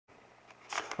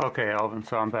Okay, Alvin,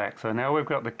 so I'm back. So now we've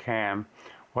got the cam.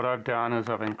 What I've done is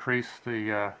I've increased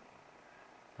the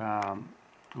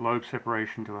lobe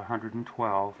separation to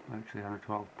 112, actually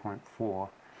 112.4.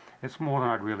 It's more than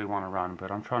I'd really want to run,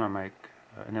 but I'm trying to make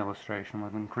an illustration.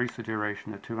 I've increased the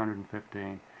duration to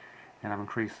 215, and I've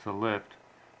increased the lift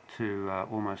to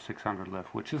almost 600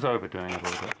 lift, which is overdoing it a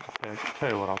little bit. Okay, I'll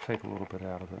tell you what, I'll take a little bit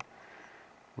out of it.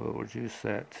 We'll reduce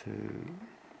that to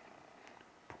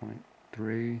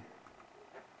 0.3.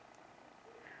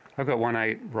 I've got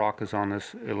 1/8 rockers on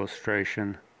this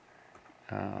illustration.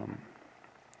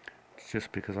 It's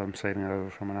just because I'm saving it over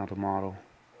from another model.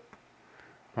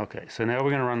 Okay, so now we're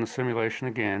going to run the simulation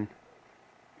again.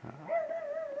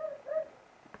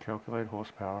 Calculate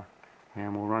horsepower,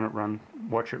 and we'll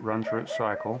watch it run through its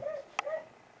cycle.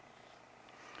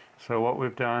 So what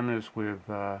we've done is we've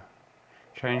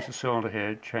changed the cylinder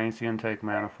head, changed the intake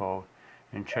manifold,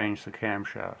 and changed the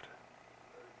camshaft.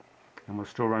 And we're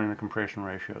still running the compression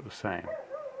ratio the same.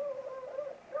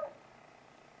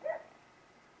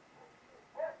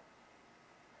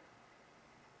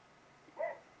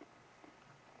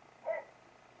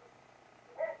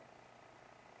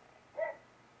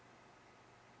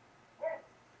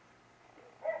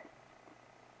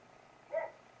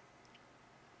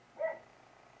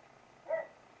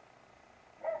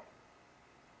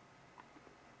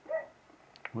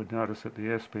 Would notice that the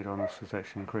airspeed on this has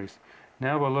actually increased.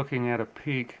 Now we're looking at a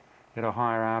peak at a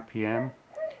higher RPM,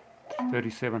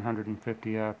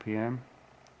 3,750 RPM,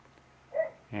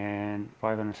 and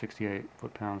 568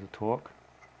 foot-pounds of torque.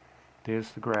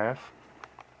 There's the graph,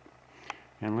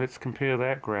 and let's compare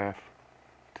that graph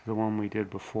to the one we did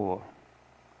before.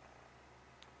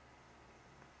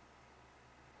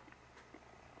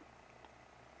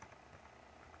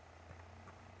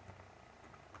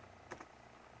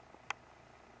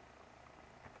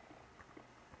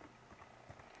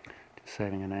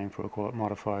 Saving a name for it, we'll call it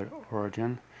modified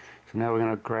origin. So now we're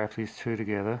going to graph these two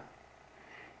together,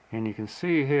 and you can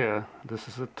see here, this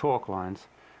is the torque lines,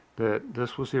 that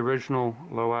this was the original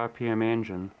low RPM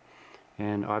engine,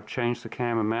 and I've changed the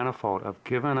cam and manifold. I've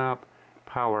given up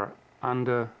power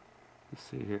under, let's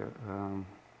see here,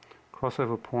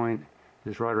 crossover point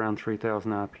is right around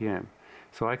 3,000 RPM.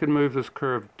 So I could move this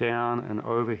curve down and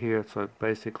over here, so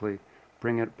basically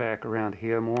bring it back around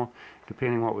here more,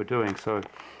 depending on what we're doing. So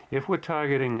if we're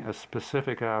targeting a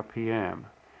specific RPM,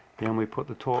 then we put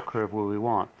the torque curve where we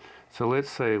want. So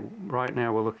let's say right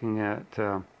now we're looking at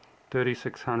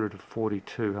 3,600 to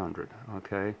 4,200,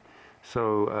 okay?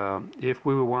 So if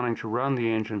we were wanting to run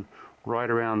the engine right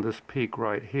around this peak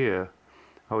right here,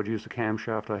 I would use the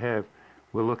camshaft I have.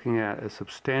 We're looking at a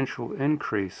substantial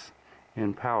increase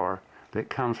in power that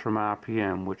comes from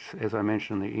RPM, which, as I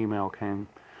mentioned in the email, came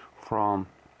from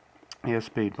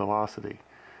airspeed velocity.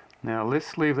 Now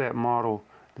let's leave that model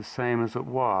the same as it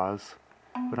was,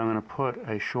 but I'm going to put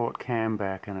a short cam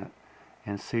back in it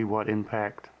and see what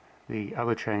impact the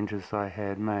other changes I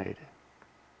had made.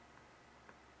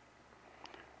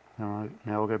 Now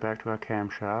we'll go back to our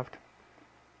camshaft,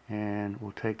 and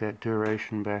we'll take that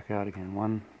duration back out again,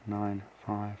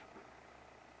 195.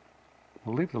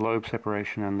 We'll leave the lobe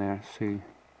separation in there, see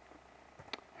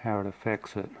how it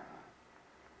affects it.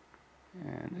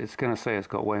 And it's going to say it's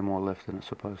got way more lift than it's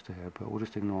supposed to have, but we'll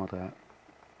just ignore that.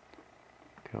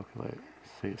 Calculate.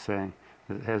 See, it's saying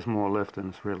that it has more lift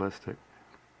than is realistic.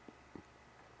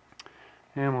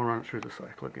 And we'll run it through the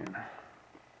cycle again.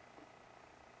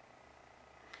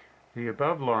 The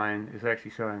above line is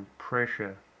actually showing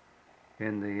pressure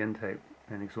in the intake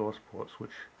and exhaust ports,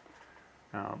 which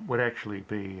would actually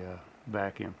be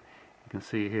vacuum. You can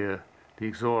see here the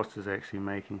exhaust is actually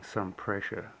making some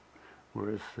pressure,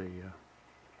 whereas the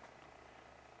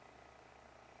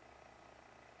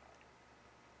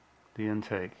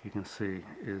intake, you can see,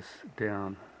 is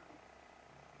down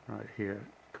right here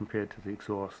compared to the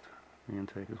exhaust. The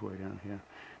intake is way down here,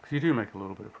 because you do make a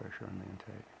little bit of pressure on the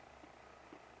intake.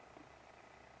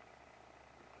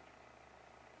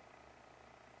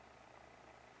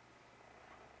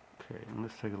 Okay, and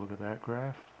let's take a look at that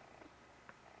graph,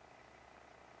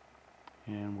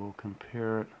 and we'll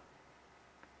compare it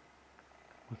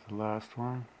with the last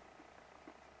one.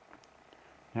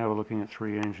 Now we're looking at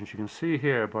three engines. You can see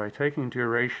here, by taking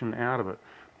duration out of it,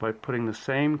 by putting the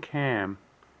same cam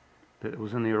that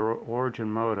was in the origin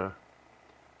motor,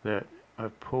 that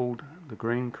I've pulled the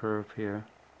green curve here,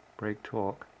 brake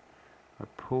torque,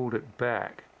 I've pulled it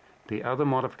back. The other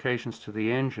modifications to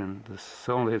the engine, the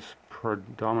cylinder heads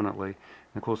predominantly,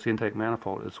 and of course the intake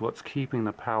manifold, is what's keeping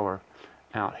the power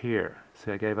out here.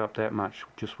 See, I gave up that much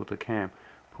just with the cam,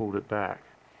 pulled it back.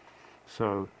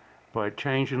 So By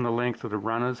changing the length of the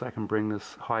runners, I can bring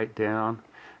this height down.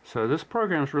 So this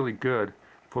program is really good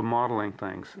for modeling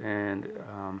things, and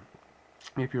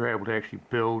if you're able to actually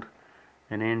build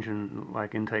an engine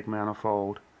like intake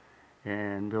manifold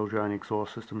and build your own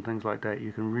exhaust system, things like that,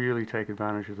 you can really take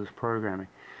advantage of this programming.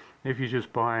 If you're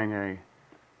just buying a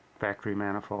factory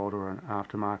manifold or an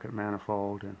aftermarket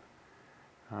manifold and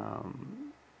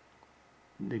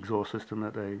the exhaust system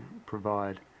that they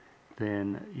provide,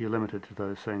 then you're limited to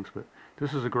those things. But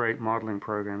this is a great modeling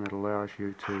program that allows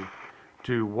you to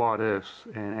do what-ifs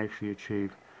and actually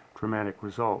achieve dramatic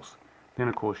results. Then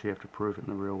of course you have to prove it in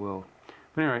the real world.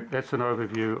 But anyway, that's an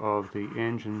overview of the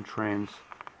engine trends,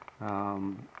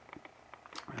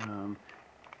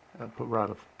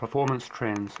 Performance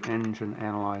Trends Engine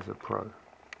Analyzer Pro.